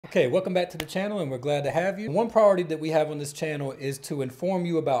Okay, welcome back to the channel and we're glad to have you. One priority that we have on this channel is to inform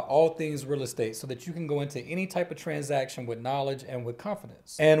you about all things real estate so that you can go into any type of transaction with knowledge and with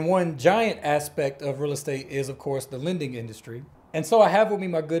confidence. And one giant aspect of real estate is, of course, the lending industry. And so I have with me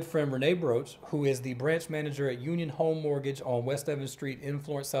my good friend Renee Broach, who is the branch manager at Union Home Mortgage on West Evans Street in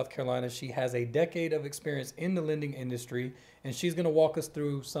Florence, South Carolina. She has a decade of experience in the lending industry, and she's going to walk us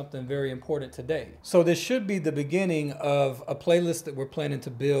through something very important today. So this should be the beginning of a playlist that we're planning to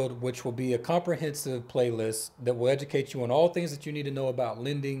build, which will be a comprehensive playlist that will educate you on all things that you need to know about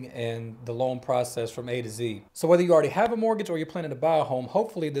lending and the loan process from A to Z. So whether you already have a mortgage or you're planning to buy a home,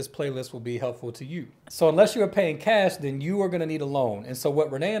 hopefully this playlist will be helpful to you. So unless you are paying cash, then you are going to need a loan. And so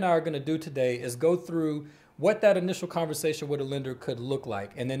what Renee and I are going to do today is go through what that initial conversation with a lender could look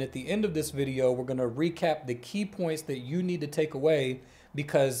like. And then at the end of this video, we're going to recap the key points that you need to take away,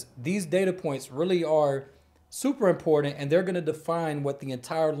 because these data points really are super important and they're going to define what the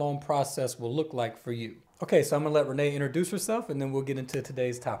entire loan process will look like for you. Okay, so I'm going to let Renee introduce herself and then we'll get into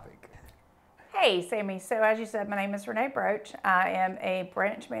today's topic. Hey, Sammy. So as you said, my name is Renee Broach. I am a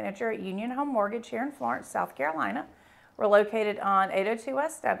branch manager at Union Home Mortgage here in Florence, South Carolina. We're located on 802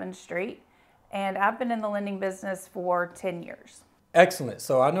 West Evans Street, and I've been in the lending business for 10 years. Excellent.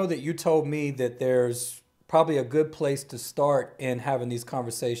 So I know that you told me that there's probably a good place to start in having these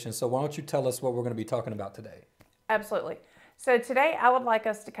conversations. So why don't you tell us what we're going to be talking about today? Absolutely. So today I would like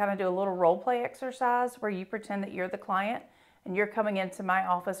us to kind of do a little role play exercise where you pretend that you're the client and you're coming into my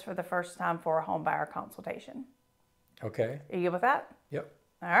office for the first time for a home buyer consultation. Okay. Are you good with that? Yep.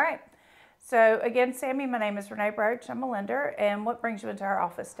 All right. So again, Sammy, my name is Renee Broach. I'm a lender. And what brings you into our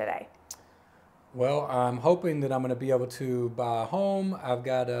office today? Well, I'm hoping that I'm going to be able to buy a home. I've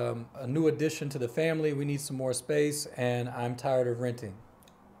got a new addition to the family. We need some more space, and I'm tired of renting.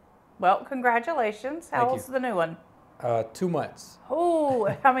 Well, congratulations. How old's the new one? 2 months. Oh,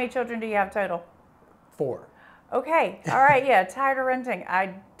 how many children do you have total? 4. Okay. All right. Yeah. Tired of renting.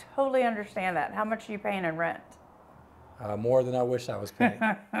 I totally understand that. How much are you paying in rent? More than I wish I was paying.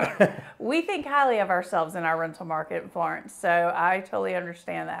 We think highly of ourselves in our rental market in Florence, so I totally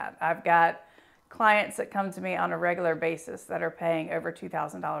understand that. I've got clients that come to me on a regular basis that are paying over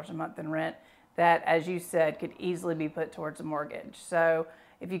 $2,000 a month in rent that, as you said, could easily be put towards a mortgage. So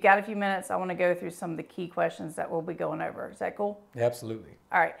if you've got a few minutes, I want to go through some of the key questions that we'll be going over. Is that cool? Absolutely.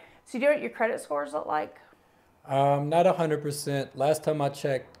 All right. So do you know what your credit scores look like? Not 100%. Last time I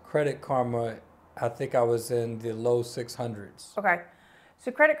checked Credit Karma, I think I was in the low 600s. Okay. So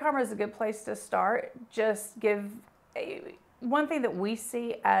Credit Karma is a good place to start. Just give one thing that we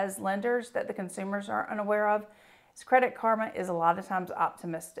see as lenders that the consumers aren't unaware of is Credit Karma is a lot of times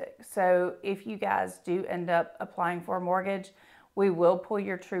optimistic. So if you guys do end up applying for a mortgage, we will pull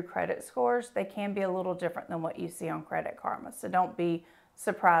your true credit scores. They can be a little different than what you see on Credit Karma. So don't be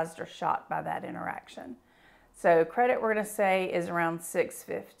surprised or shocked by that interaction. So credit, we're going to say, is around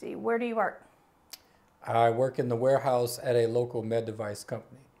 650. Where do you work? I work in the warehouse at a local med device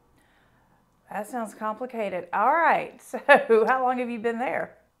company. That sounds complicated. All right. So how long have you been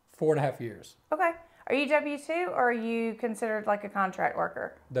there? 4.5 years. Okay. Are you W-2 or are you considered like a contract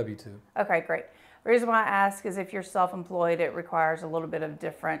worker? W-2. Okay, great. The reason why I ask is if you're self-employed, it requires a little bit of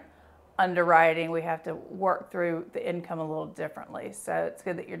different underwriting. We have to work through the income a little differently. So it's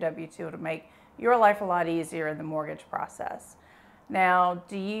good that you're W-2 to make your life a lot easier in the mortgage process. Now,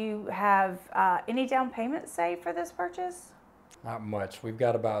 do you have any down payment saved for this purchase? Not much. We've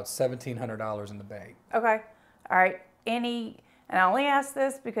got about $1,700 in the bank. Okay. All right. And I only ask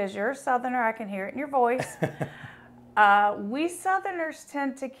this because you're a Southerner. I can hear it in your voice. We Southerners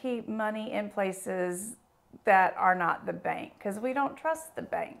tend to keep money in places that are not the bank because we don't trust the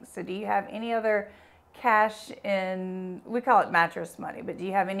bank. So do you have any other cash in, we call it mattress money, but do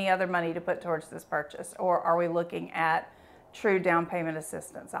you have any other money to put towards this purchase? Or are we looking at true down payment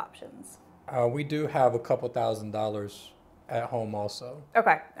assistance options? We do have a couple $1,000s at home also.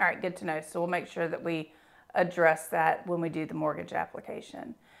 Okay. All right. Good to know. So we'll make sure that we address that when we do the mortgage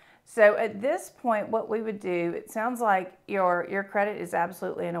application. So at this point, what we would do, it sounds like your credit is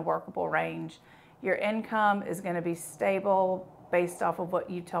absolutely in a workable range. Your income is going to be stable based off of what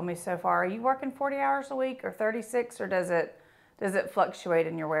you told me so far. Are you working 40 hours a week or 36, or does it fluctuate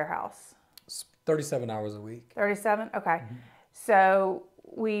in your warehouse? 37 hours a week. 37? Okay. Mm-hmm. So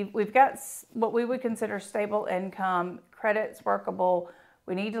we've got what we would consider stable income, credit's workable.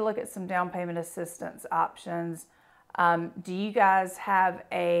 We need to look at some down payment assistance options. Do you guys have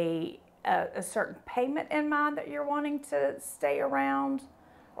a certain payment in mind that you're wanting to stay around?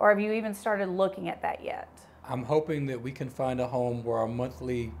 Or have you even started looking at that yet? I'm hoping that we can find a home where our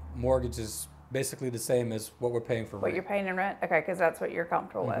monthly mortgage is basically the same as what we're paying for What rent. you're paying in rent? Okay, because that's what you're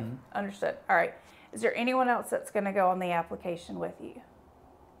comfortable with. Understood. All right. Is there anyone else that's going to go on the application with you?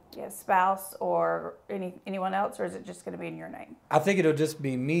 Yes, spouse or anyone else, or is it just going to be in your name? I think it'll just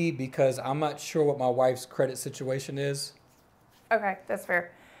be me because I'm not sure what my wife's credit situation is. Okay, that's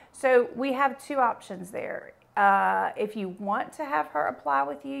fair. So we have two options there. If you want to have her apply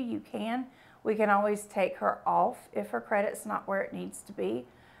with you, you can. We can always take her off if her credit's not where it needs to be.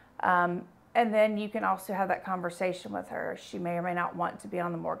 And then you can also have that conversation with her. She may or may not want to be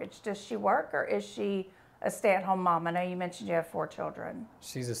on the mortgage. Does she work, or is she a stay-at-home mom? I know you mentioned you have 4 children.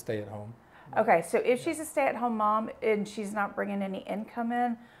 She's a stay-at-home. Okay, so if she's a stay-at-home mom and she's not bringing any income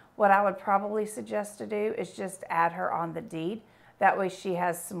in, what I would probably suggest to do is just add her on the deed. That way she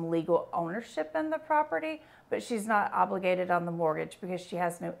has some legal ownership in the property, but she's not obligated on the mortgage because she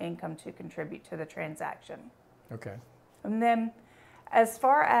has no income to contribute to the transaction. Okay. And then as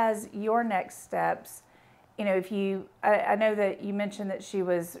far as your next steps, you know, I know that you mentioned that she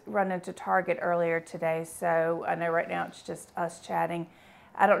was running to Target earlier today, so I know right now it's just us chatting.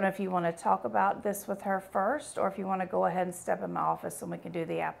 I don't know if you want to talk about this with her first, or if you want to go ahead and step in my office and we can do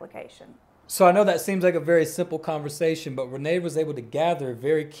the application. So I know that seems like a very simple conversation, but Renee was able to gather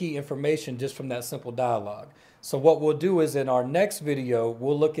very key information just from that simple dialogue. So what we'll do is in our next video,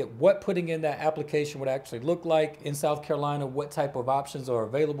 we'll look at what putting in that application would actually look like in South Carolina, what type of options are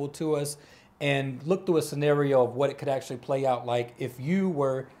available to us, and look through a scenario of what it could actually play out like if you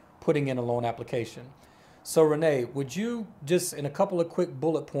were putting in a loan application. So Renee, would you just in a couple of quick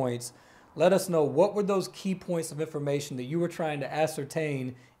bullet points, let us know what were those key points of information that you were trying to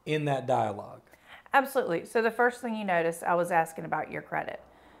ascertain in that dialogue? Absolutely. So the first thing you notice, I was asking about your credit,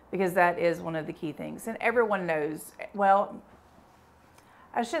 because that is one of the key things. And everyone knows, well,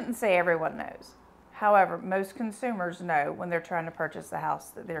 I shouldn't say everyone knows. However, most consumers know when they're trying to purchase a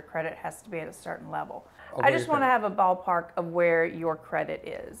house that their credit has to be at a certain level. I just want to have a ballpark of where your credit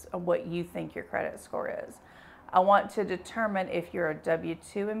is, of what you think your credit score is. I want to determine if you're a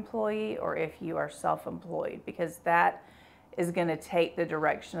W-2 employee or if you are self-employed, because that is going to take the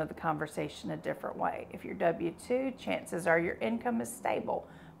direction of the conversation a different way. If you're W-2, chances are your income is stable.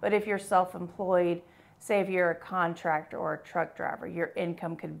 But if you're self-employed, say if you're a contractor or a truck driver, your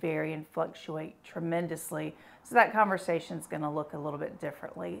income could vary and fluctuate tremendously. So that conversation is going to look a little bit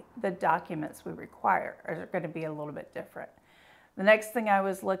differently. The documents we require are going to be a little bit different. The next thing I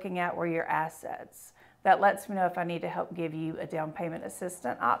was looking at were your assets. That lets me know if I need to help give you a down payment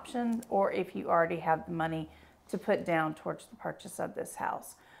assistant option, or if you already have the money to put down towards the purchase of this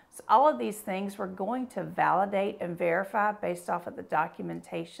house. So all of these things we're going to validate and verify based off of the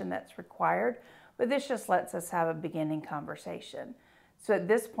documentation that's required, but this just lets us have a beginning conversation. So at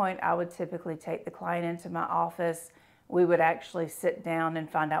this point, I would typically take the client into my office. We would actually sit down and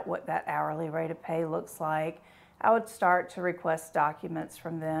find out what that hourly rate of pay looks like. I would start to request documents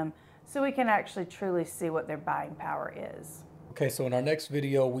from them so we can actually truly see what their buying power is. Okay, so in our next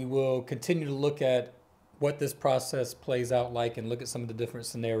video, we will continue to look at what this process plays out like and look at some of the different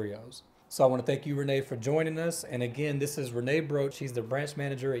scenarios. So I want to thank you, Renee, for joining us. And again, this is Renee Broach. She's the branch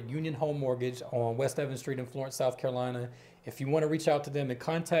manager at Union Home Mortgage on West Evans Street in Florence, South Carolina. If you want to reach out to them and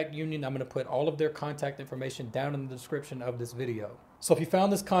contact Union, I'm going to put all of their contact information down in the description of this video. So if you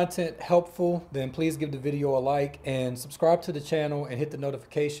found this content helpful, then please give the video a like and subscribe to the channel and hit the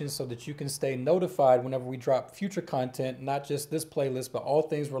notifications so that you can stay notified whenever we drop future content, not just this playlist, but all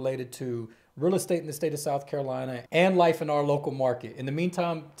things related to real estate in the state of South Carolina and life in our local market. In the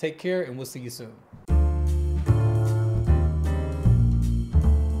meantime, take care and we'll see you soon.